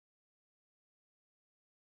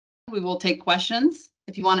we will take questions.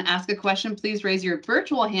 If you want to ask a question, please raise your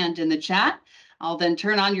virtual hand in the chat. I'll then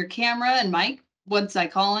turn on your camera and mic once I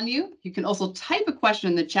call on you. You can also type a question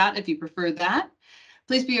in the chat if you prefer that.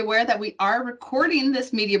 Please be aware that we are recording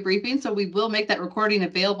this media briefing, so we will make that recording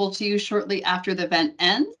available to you shortly after the event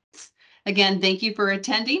ends. Again, thank you for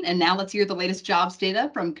attending. And now let's hear the latest jobs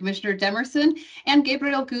data from Commissioner Demerson and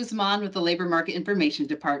Gabriel Guzman with the Labor Market Information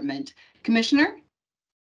Department. Commissioner?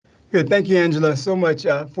 Good. Thank you, Angela, so much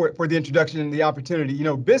for the introduction and the opportunity. You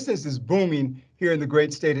know, business is booming here in the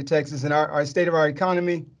great state of Texas, and our state of our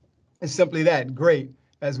economy is simply that, great,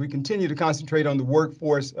 as we continue to concentrate on the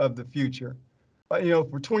workforce of the future. You know,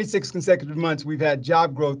 for 26 consecutive months, we've had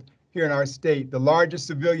job growth here in our state, the largest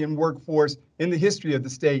civilian workforce in the history of the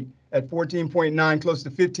state at 14.9, close to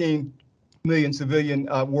 15 million civilian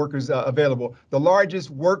workers available, the largest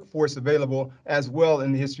workforce available as well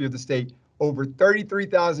in the history of the state. Over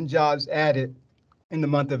 33,000 jobs added in the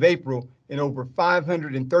month of April, and over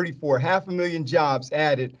 534, 500,000 jobs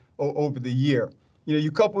added over the year. You know,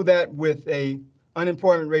 you couple that with a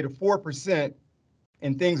unemployment rate of 4%,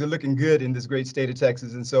 and things are looking good in this great state of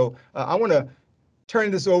Texas. And so I want to turn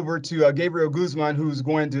this over to Gabriel Guzman, who's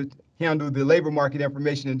going to handle the labor market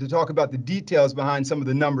information and to talk about the details behind some of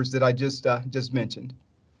the numbers that I just mentioned.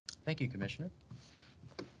 Thank you, Commissioner.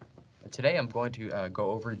 Today, I'm going to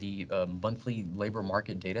go over the monthly labor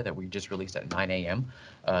market data that we just released at 9 a.m.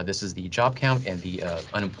 This is the job count and the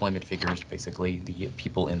unemployment figures, basically the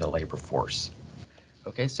people in the labor force.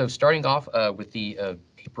 Okay, so starting off with the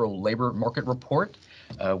April labor market report,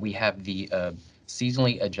 we have the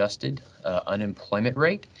seasonally adjusted unemployment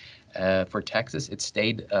rate. For Texas, it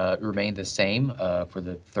remained the same for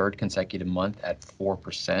the third consecutive month at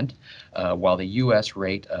 4%, while the U.S.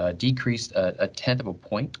 rate decreased a tenth of a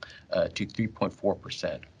point to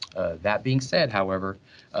 3.4%. That being said, however,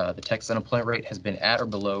 the Texas unemployment rate has been at or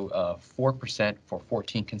below 4% for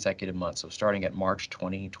 14 consecutive months. So starting at March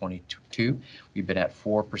 2022, we've been at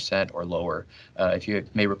 4% or lower. If you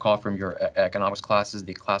may recall from your economics classes,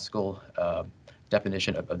 the classical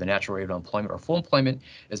definition of the natural rate of unemployment or full employment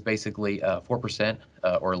is basically 4%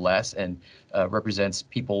 or less, and represents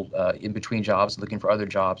people in between jobs looking for other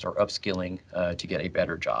jobs or upskilling to get a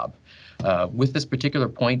better job. With this particular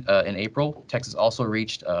point in April, Texas also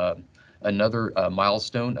reached another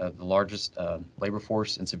milestone of the largest labor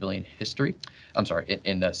force in civilian history. I'm sorry,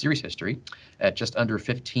 in series history, at just under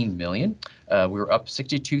 15 million. We were up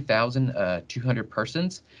 62,200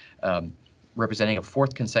 persons. Representing a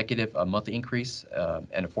fourth consecutive monthly increase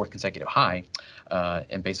and a fourth consecutive high,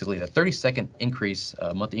 and basically the 32nd increase,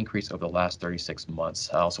 monthly increase over the last 36 months.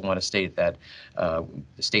 I also want to state that the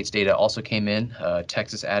state's data also came in.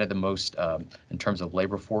 Texas added the most in terms of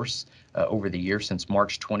labor force over the year since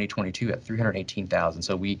March 2022 at 318,000.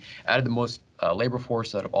 So we added the most labor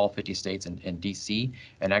force out of all 50 states in DC,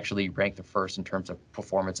 and actually ranked the first in terms of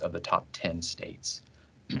performance of the top 10 states.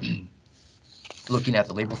 Looking at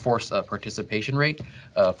the labor force participation rate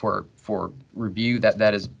for review,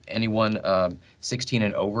 that is anyone 16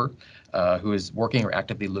 and over who is working or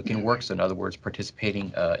actively looking work. So in other words,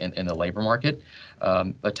 participating in the labor market.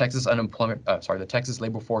 The Texas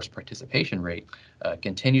labor force participation rate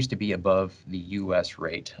continues to be above the U.S.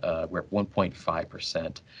 rate. We're at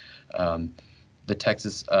 1.5%. The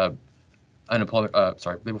Texas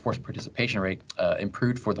labor force participation rate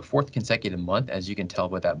improved for the fourth consecutive month, as you can tell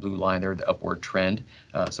by that blue line there, the upward trend.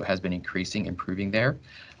 So has been improving there,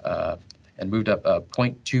 and moved up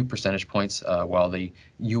 0.2 percentage points, while the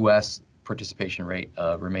U.S. participation rate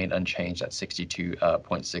remained unchanged at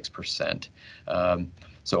 62.6%.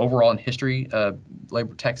 So overall in history,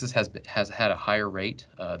 Texas has had a higher rate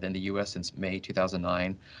than the U.S. since May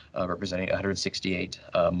 2009, representing 168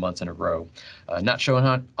 months in a row. Not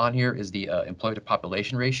shown on here is the employed to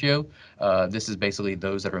population ratio. This is basically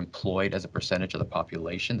those that are employed as a percentage of the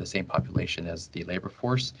population, the same population as the labor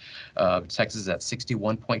force. Texas is at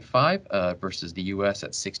 61.5 versus the U.S.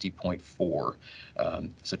 at 60.4.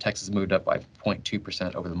 So Texas moved up by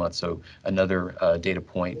 0.2% over the month. So another data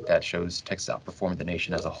point that shows Texas outperformed the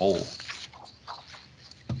nation as a whole.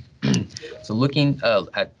 So looking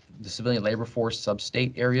at the civilian labor force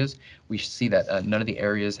sub-state areas, we see that none of the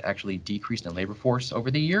areas actually decreased in labor force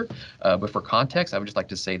over the year. But for context, I would just like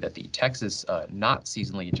to say that the Texas not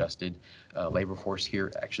seasonally adjusted labor force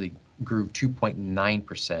here actually grew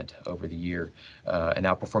 2.9% over the year, and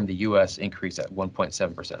outperformed the U.S. increase at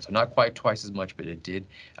 1.7%. So not quite twice as much, but it did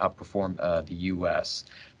outperform the U.S.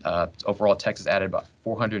 Overall, Texas added about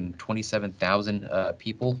 427,000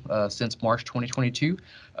 people since March 2022,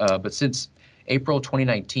 but since April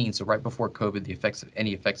 2019, so right before COVID,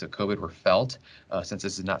 any effects of COVID were felt, since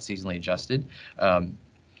this is not seasonally adjusted.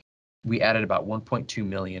 we added about 1.2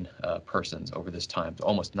 million persons over this time, so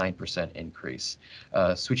almost 9% increase.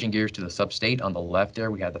 Switching gears to the sub-state, on the left there,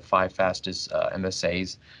 we have the 5 fastest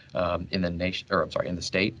MSAs in the nation, or I'm sorry, in the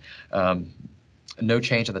state. No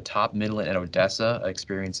change at the top. Midland and Odessa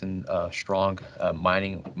experiencing strong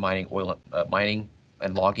mining,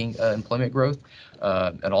 and logging employment growth.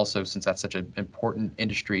 And also, since that's such an important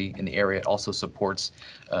industry in the area, it also supports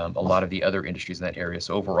a lot of the other industries in that area.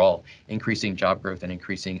 So overall, increasing job growth and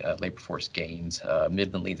increasing labor force gains.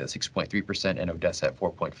 Midland leads at 6.3% and Odessa at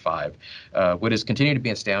 4.5%. What is continuing to be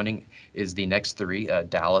astounding is the next 3,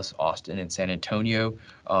 Dallas, Austin, and San Antonio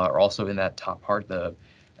are also in that top part.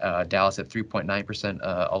 Dallas at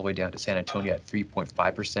 3.9%, all the way down to San Antonio at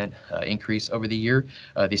 3.5% increase over the year.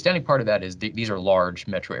 The astounding part of that is these are large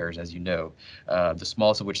metro areas, as you know, the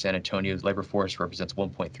smallest of which San Antonio's labor force represents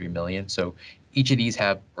 1.3 million. So each of these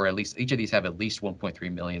have at least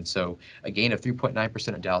 1.3 million. So a gain of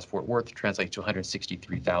 3.9% in Dallas-Fort Worth translates to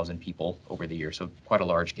 163,000 people over the year. So quite a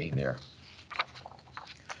large gain there.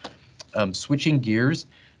 Switching gears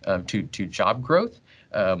to job growth.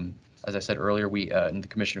 As I said earlier, and the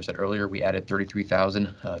commissioner said earlier, we added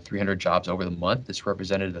 33,300 jobs over the month. This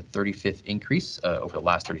represented a 35th increase over the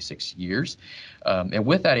last 36 years. And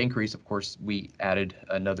with that increase, of course, we added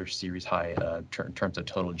another series high in terms of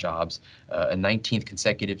total jobs, a 19th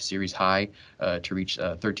consecutive series high to reach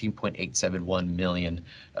 13.871 million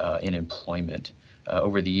in employment.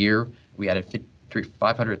 Over the year, we added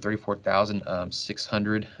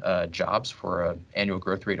 534,600 jobs for an annual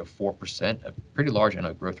growth rate of 4%, a pretty large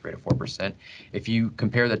annual growth rate of 4%. If you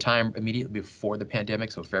compare the time immediately before the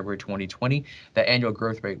pandemic, so February 2020, that annual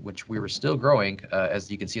growth rate, which we were still growing,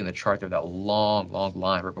 as you can see in the chart there, that long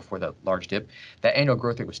line right before that large dip, that annual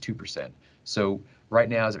growth rate was 2%. So right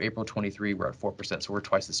now, as of April 23, we're at 4%, so we're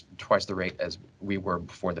twice the rate as we were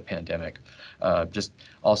before the pandemic. I just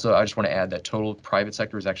want to add that total private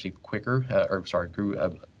sector is actually quicker,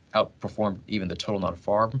 outperformed even the total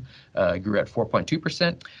non-farm, grew at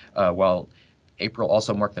 4.2%, while April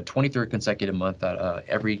also marked the 23rd consecutive month that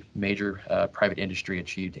every major private industry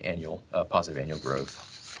achieved positive annual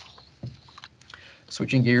growth.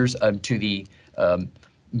 Switching gears to the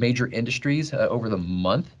major industries over the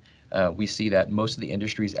month. We see that most of the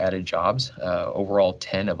industries added jobs. Overall,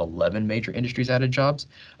 10 of 11 major industries added jobs,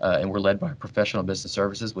 and were led by professional business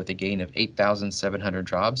services with a gain of 8,700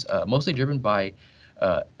 jobs, mostly driven by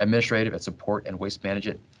administrative and support and waste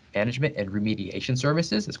management and remediation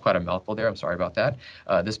services. It's quite a mouthful there. I'm sorry about that.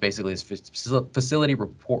 This basically is facility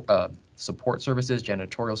support services,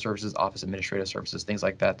 janitorial services, office administrative services, things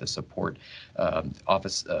like that, the support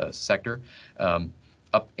office sector.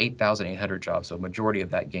 Up 8,800 jobs, so a majority of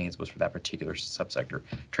that gains was for that particular subsector.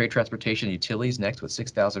 Trade, transportation, and utilities next with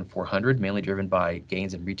 6,400, mainly driven by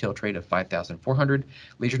gains in retail trade of 5,400.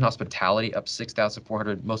 Leisure and hospitality up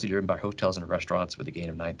 6,400, mostly driven by hotels and restaurants with a gain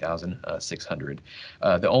of 9,600.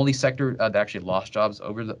 The only sector that actually lost jobs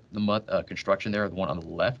over the month, construction there, the one on the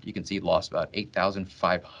left, you can see lost about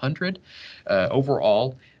 8,500.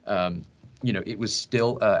 Overall, it was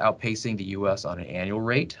still outpacing the U.S. on an annual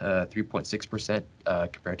rate, 3.6%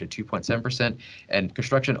 compared to 2.7%, and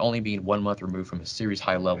construction only being 1 month removed from a series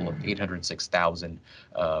high level of 806,000,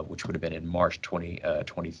 which would have been in March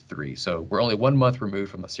 2023. So we're only 1 month removed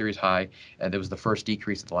from a series high, and there was the first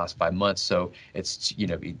decrease in the last 5 months. So it's,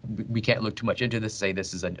 we can't look too much into this, say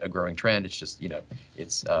this is a growing trend. It's just,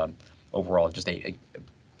 it's overall just a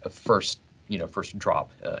first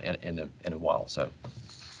drop in a while. So.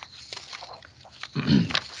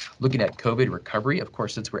 Looking at COVID recovery, of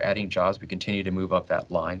course, since we're adding jobs, we continue to move up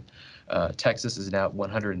that line. Texas is now at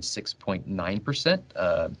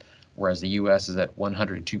 106.9%, whereas the U.S. is at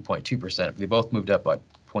 102.2%. They both moved up by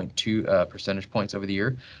 0.2 percentage points over the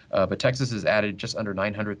year, but Texas has added just under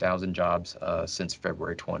 900,000 jobs since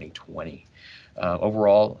February 2020.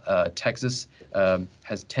 Overall, Texas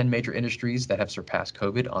has 10 major industries that have surpassed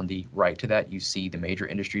COVID. On the right to that, you see the major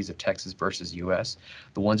industries of Texas versus U.S.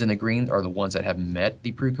 The ones in the green are the ones that have met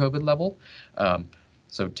the pre-COVID level.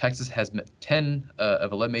 So Texas has met 10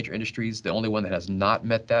 of 11 major industries. The only one that has not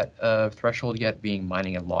met that threshold yet being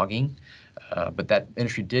mining and logging. But that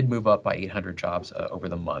industry did move up by 800 jobs over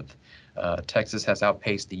the month. Texas has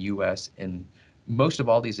outpaced the U.S. in most of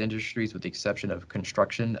all these industries, with the exception of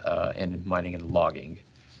construction and mining and logging.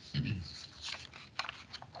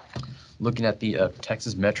 Looking at the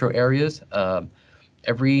Texas metro areas, and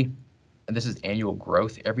this is annual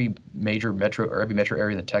growth, every major metro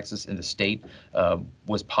area in the Texas in the state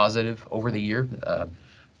was positive over the year.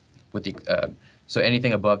 So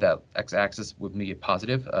anything above that x-axis would be a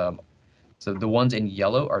positive. So the ones in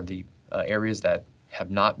yellow are the areas that have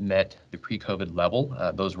not met the pre-COVID level.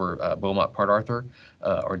 Those were Beaumont, Port Arthur,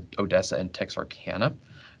 or Odessa, and Texarkana.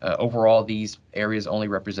 Overall, these areas only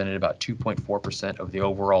represented about 2.4% of the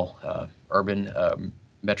overall urban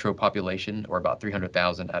metro population, or about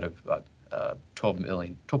 300,000 out of about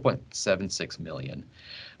 12.76 million.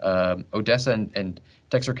 Odessa and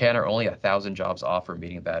Texarkana are only 1,000 jobs off from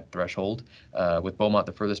meeting that threshold, with Beaumont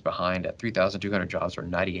the furthest behind at 3,200 jobs, or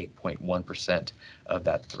 98.1% of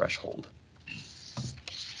that threshold.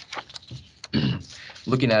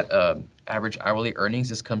 Looking at average hourly earnings,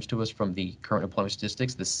 this comes to us from the current employment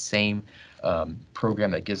statistics, the same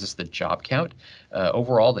program that gives us the job count.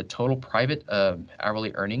 Overall, the total private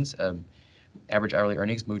hourly earnings, average hourly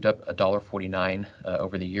earnings moved up $1.49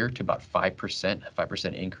 over the year to about 5%, a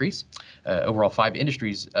 5% increase. Overall, 5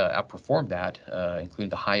 industries outperformed that, including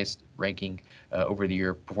the highest ranking over the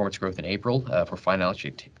year performance growth in April for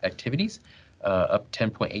financial activities, up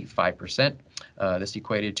 10.85%. This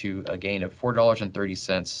equated to a gain of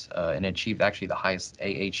 $4.30 and achieved actually the highest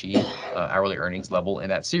AHE hourly earnings level in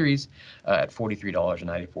that series at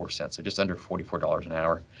 $43.94, so just under $44 an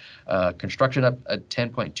hour. Construction up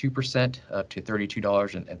 10.2%, up to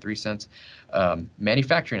 $32.03.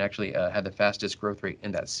 Manufacturing actually had the fastest growth rate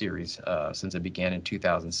in that series since it began in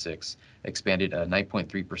 2006, expanded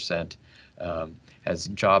 9.3%. As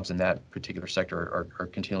jobs in that particular sector are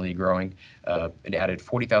continually growing. It added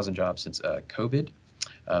 40,000 jobs since COVID.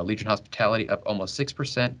 Legion Hospitality up almost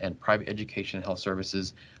 6%, and private education and health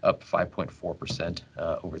services up 5.4%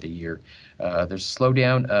 over the year. There's a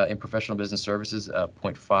slowdown in professional business services,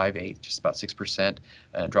 0.58, just about 6%,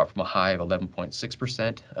 dropped from a high of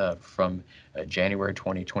 11.6% from January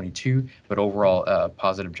 2022, but overall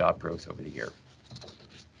positive job growth over the year.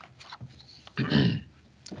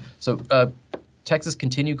 So Texas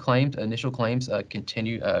continued claims, initial claims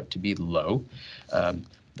continue to be low.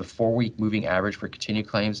 The 4-week moving average for continued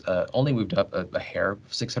claims only moved up a hair,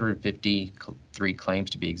 653 claims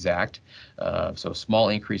to be exact. So a small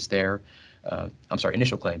increase there. I'm sorry,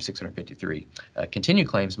 initial claims 653. Continued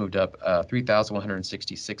claims moved up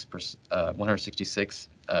 166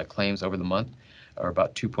 claims over the month, or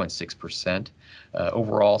about 2.6%.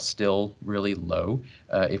 Overall, still really low.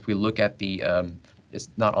 If we look at the it's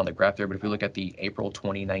not on the graph there, but if we look at the April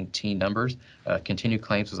 2019 numbers, continued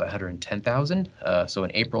claims was 110,000. So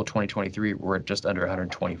in April 2023, we're at just under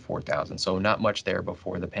 124,000. So not much there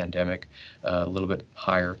before the pandemic, a little bit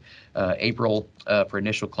higher. April for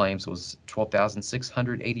initial claims was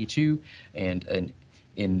 12,682, and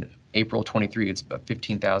in April 23, it's about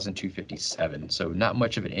 15,257. So not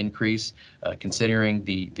much of an increase, considering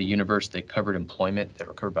the universe that covered employment that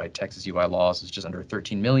were covered by Texas UI laws is just under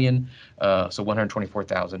 13 million. So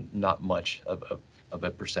 124,000, not much of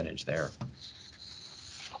a percentage there.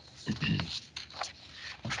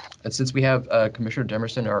 And since we have Commissioner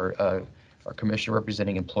Demerson, our commissioner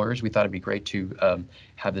representing employers, we thought it'd be great to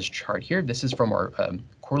have this chart here. This is from our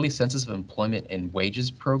quarterly census of employment and wages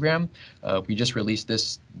program. We just released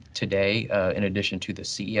this today in addition to the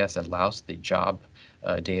CES and LAOS, the job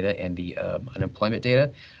data and the unemployment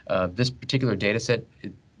data. This particular data set,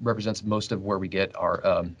 it represents most of where we get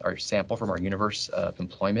our sample from our universe of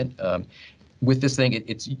employment. With this thing,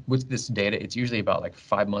 with this data, it's usually about like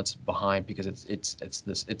 5 months behind, because it's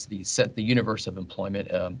the universe of employment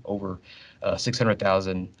over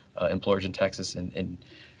 600,000 employers in Texas, and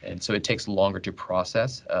so it takes longer to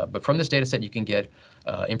process. But from this data set, you can get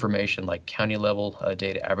information like county level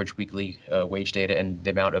data, average weekly wage data, and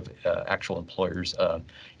the amount of actual employers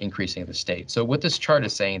increasing in the state. So what this chart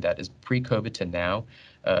is saying that is pre-COVID to now,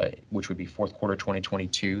 which would be fourth quarter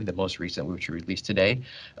 2022, the most recent, which we released today,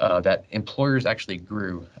 that employers actually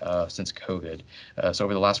grew since COVID. So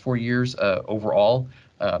over the last 4 years, overall,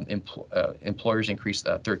 employers increased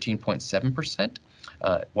 13.7%,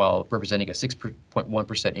 while representing a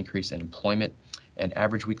 6.1% increase in employment, and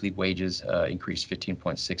average weekly wages increased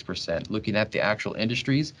 15.6%. Looking at the actual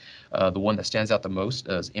industries, the one that stands out the most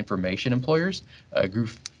is information employers, grew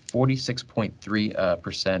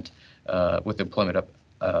 46.3%, with employment up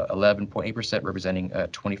 11.8%, representing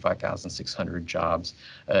 25,600 jobs.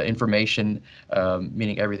 Information,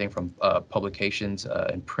 meaning everything from publications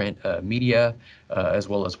and print media, as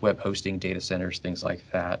well as web hosting, data centers, things like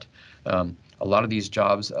that. A lot of these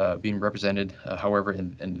jobs being represented, however,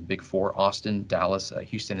 in the Big Four: Austin, Dallas,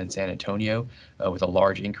 Houston, and San Antonio, with a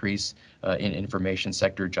large increase in information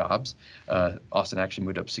sector jobs. Austin actually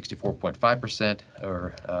moved up 64.5%,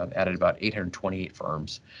 or added about 828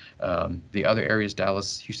 firms. The other areas,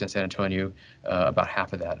 Dallas, Houston, San Antonio, about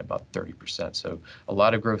half of that, about 30%. So a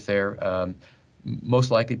lot of growth there.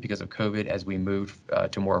 most likely because of COVID, as we move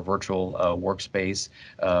to more virtual workspace,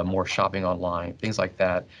 more shopping online, things like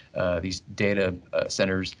that. These data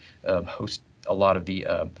centers host a lot of the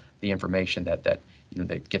information that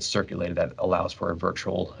gets circulated that allows for a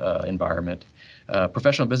virtual environment.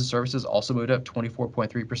 Professional business services also moved up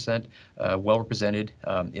 24.3%, well represented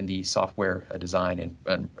in the software design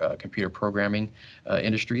and computer programming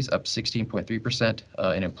industries, up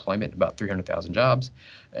 16.3%, in employment, about 300,000 jobs.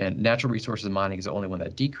 And natural resources and mining is the only one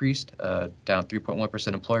that decreased, down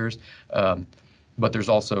 3.1% employers. But there's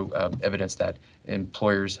also evidence that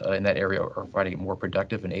employers in that area are finding it more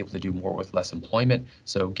productive and able to do more with less employment.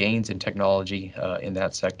 So gains in technology in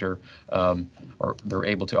that sector, they're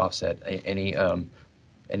able to offset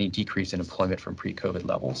any decrease in employment from pre-COVID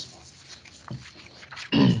levels.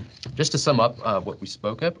 Just to sum up what we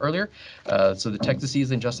spoke of earlier, so the Texas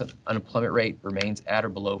season adjusted unemployment rate remains at or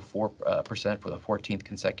below 4% for the 14th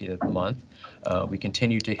consecutive month. We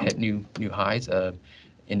continue to hit new highs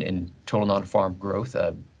in total non-farm growth,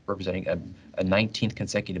 representing a 19th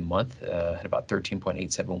consecutive month at about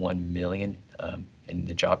 13.871 million in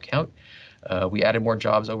the job count. We added more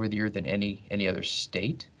jobs over the year than any other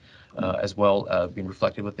state. As well, being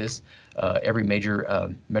reflected with this, every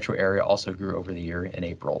major metro area also grew over the year in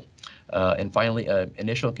April. And finally,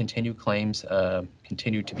 initial continued claims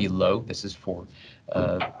continue to be low. This is for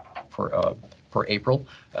April,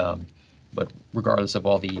 but regardless of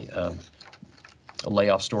all the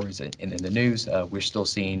layoff stories in the news, we're still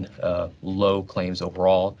seeing low claims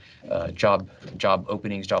overall. Job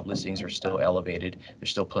openings, job listings are still elevated.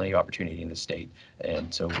 There's still plenty of opportunity in the state,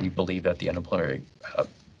 and so we believe that the unemployment rate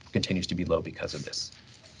continues to be low because of this.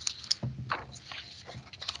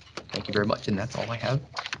 Thank you very much, and that's all I have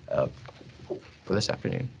for this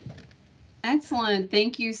afternoon. Excellent.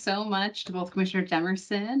 Thank you so much to both Commissioner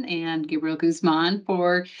Demerson and Gabriel Guzman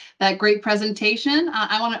for that great presentation.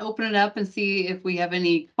 I want to open it up and see if we have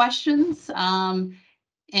any questions.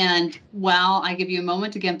 And while I give you a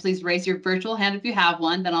moment, again, please raise your virtual hand if you have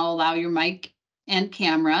one, then I'll allow your mic and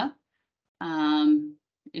camera.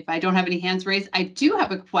 If I don't have any hands raised, I do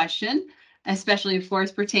have a question, especially, of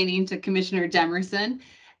course, pertaining to Commissioner Demerson.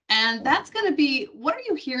 And that's going to be, what are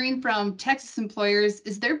you hearing from Texas employers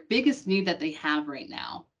is their biggest need that they have right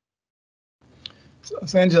now? So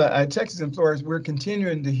Angela, at Texas employers, we're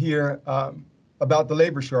continuing to hear about the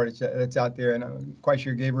labor shortage that's out there. And I'm quite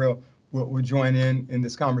sure Gabriel will join in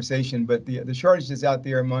this conversation. But the shortage that's out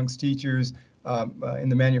there amongst teachers in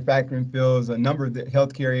the manufacturing fields, a number of the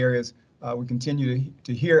healthcare areas, we continue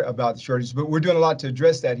to hear about the shortages, but we're doing a lot to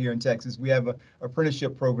address that here in Texas. We have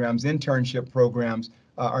apprenticeship programs, internship programs,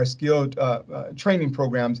 our skilled training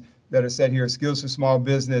programs that are set here, Skills for Small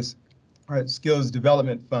Business, our Skills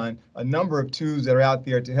Development Fund, a number of tools that are out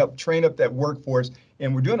there to help train up that workforce.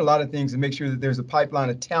 And we're doing a lot of things to make sure that there's a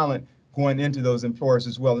pipeline of talent going into those employers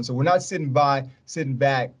as well. And so we're not sitting back,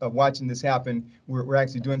 watching this happen. We're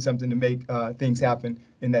actually doing something to make things happen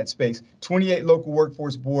in that space. 28 local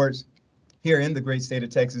workforce boards here in the great state of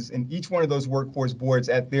Texas, and each one of those workforce boards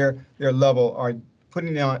at their level are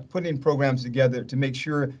putting programs together to make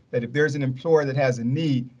sure that if there's an employer that has a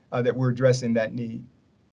need, that we're addressing that need.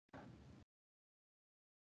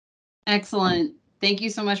 Excellent. Thank you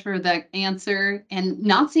so much for that answer. And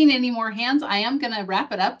not seeing any more hands, I am going to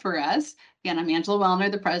wrap it up for us. Again, I'm Angela Wellner,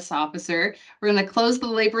 the press officer. We're going to close the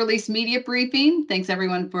labor release media briefing. Thanks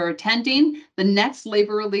everyone for attending. The next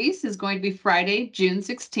labor release is going to be Friday, June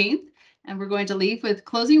 16th. And we're going to leave with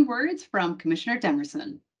closing words from Commissioner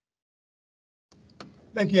Demerson.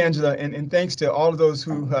 Thank you, Angela, and thanks to all of those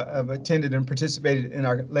who have attended and participated in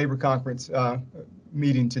our labor conference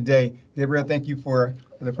meeting today. Gabriel, thank you for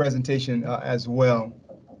the presentation as well.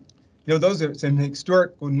 You know, those are some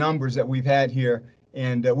historical numbers that we've had here,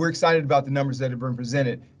 and we're excited about the numbers that have been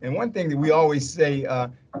presented. And one thing that we always say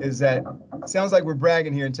is that it sounds like we're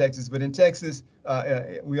bragging here in Texas, but in Texas,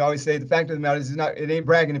 we always say the fact of the matter is it ain't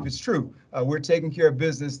bragging if it's true. We're taking care of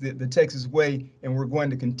business the Texas way, and we're going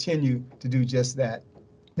to continue to do just that.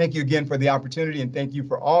 Thank you again for the opportunity, and thank you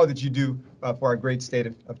for all that you do for our great state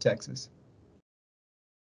of Texas.